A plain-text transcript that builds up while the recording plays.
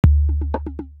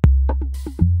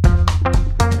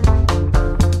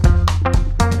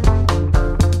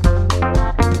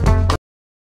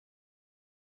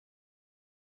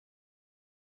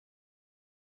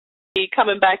be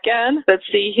coming back in. Let's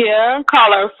see here.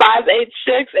 Caller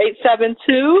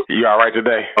 586-872. You all right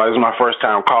today? This is my first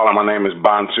time calling. My name is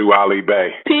Bantu Ali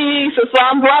Bey. Peace,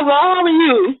 Islam brother. How are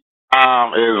you?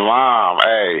 Islam,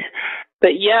 hey.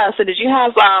 But yeah, so did you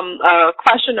have a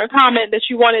question or comment that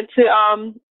you wanted to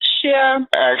share?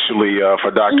 Actually, for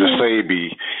Dr.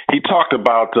 Sebi, he talked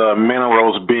about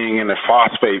minerals being in a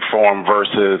phosphate form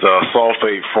versus a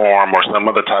sulfate form or some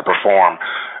other type of form.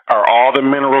 Are all the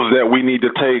minerals that we need to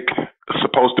take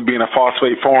supposed to be in a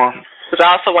phosphate form? But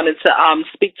I also wanted to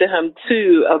speak to him,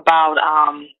 too, about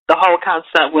the whole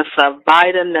concept with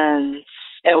vitamins.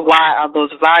 And why are those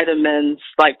vitamins,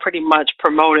 like, pretty much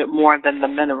promoted more than the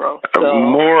minerals? So,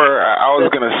 I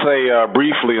was going to say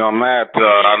briefly on that,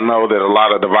 I know that a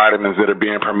lot of the vitamins that are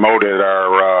being promoted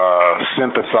are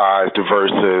synthesized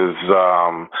versus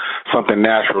something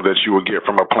natural that you would get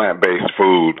from a plant-based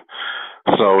food.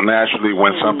 So naturally,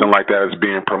 when something like that is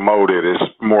being promoted, it's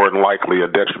more than likely a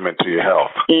detriment to your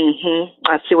health.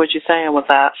 I see what you're saying with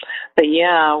that. But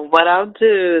yeah, what I'll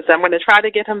do is I'm going to try to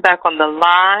get him back on the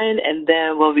line, and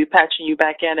then we'll be patching you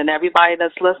back in. And everybody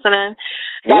that's listening,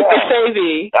 Dr.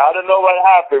 Sebi. I don't know what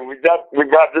happened. We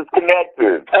got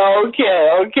disconnected.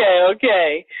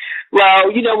 Okay.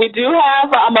 Well, we do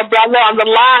have a brother on the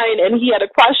line, and he had a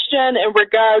question in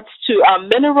regards to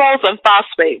minerals and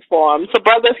phosphate form. So,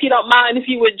 brother, if you don't mind, if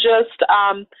you would just,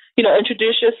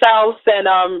 introduce yourself and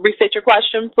restate your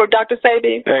question for Dr.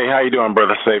 Sebi. Hey, how you doing,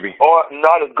 Brother Sebi? Oh,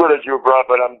 not as good as you, bro,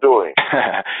 but I'm doing.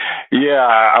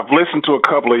 Yeah, I've listened to a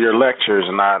couple of your lectures,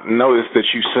 and I noticed that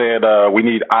you said we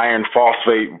need iron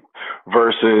phosphate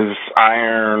versus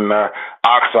iron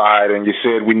oxide, and you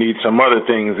said we need some other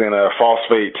things in a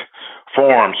phosphate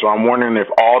form. So I'm wondering if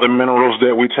all the minerals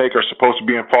that we take are supposed to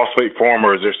be in phosphate form,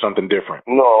 or is there something different?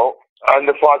 No, on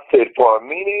the phosphate form,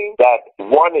 meaning that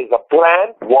one is a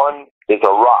plant, one is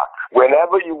a rock.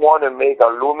 Whenever you want to make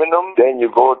aluminum, then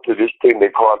you go to this thing they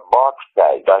call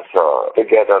bauxite. That's to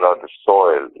get out of the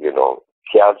soil,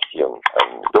 calcium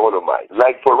and dolomite.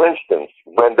 Like, for instance,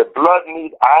 when the blood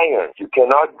needs iron, you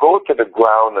cannot go to the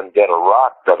ground and get a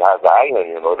rock that has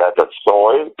iron, that's a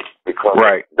soil, because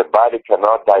the body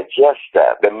cannot digest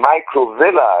that. The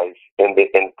microvilli in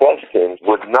the intestines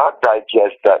would not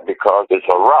digest that because it's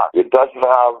a rock. It doesn't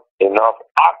have enough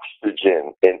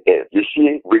oxygen in it. You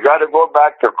see, we got to go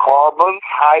back to carbon,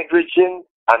 hydrogen,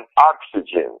 and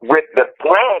oxygen. With the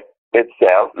plant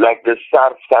itself, like the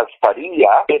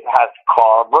sarsaparilla, it has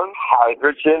carbon,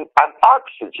 hydrogen, and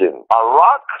oxygen. A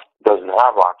rock doesn't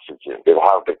have oxygen. It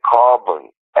has the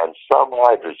carbon and some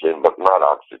hydrogen, but not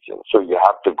oxygen. So you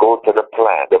have to go to the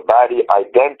plant. The body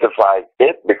identifies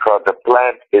it because the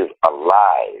plant is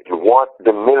alive. You want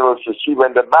the minerals to see.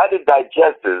 When the body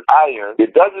digests iron,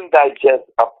 it doesn't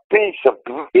digest a piece of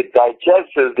it,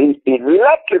 digests the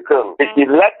electrical. The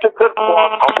electrical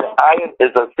form of the iron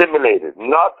is assimilated,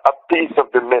 not a piece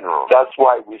of the mineral. That's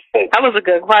why we say. That was a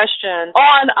good question.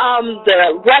 On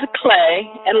the red clay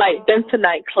and like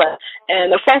bentonite clay,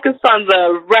 and the focus on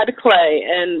the red clay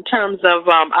in terms of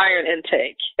iron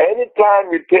intake.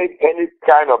 Anytime you take any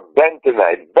kind of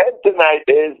bentonite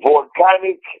is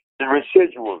volcanic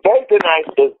residuals.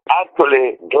 Bentonite is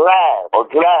actually glass,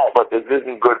 but it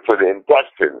isn't good for the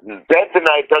intestine.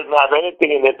 Bentonite doesn't have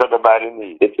anything in it that the body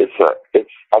needs. It's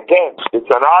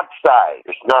an oxide.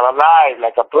 It's not alive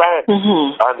like a plant.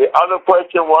 And the other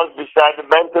question was, beside the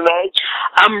bentonite?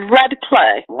 Red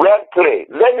clay. Red clay.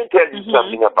 Let me tell you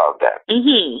something about that.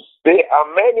 There are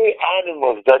many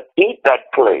animals that eat that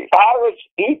clay. Parrots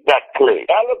eat that clay.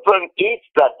 Elephant eats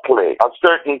that clay, a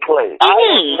certain clay. I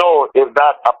don't know if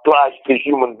that applies to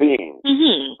human beings.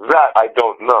 That I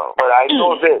don't know. But I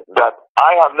know this, that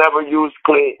I have never used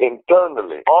clay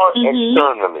internally or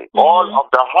externally. All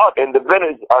of the huts in the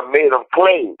village are made of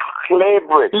clay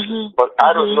bricks. But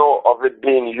I don't know of it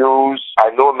being used.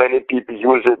 I know many people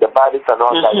use it. The body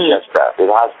cannot digest that. It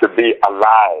has to be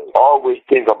alive. Always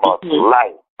think about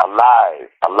life. Alive,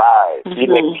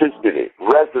 electricity,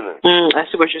 resonance. I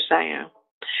see what you're saying.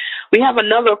 We have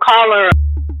another caller.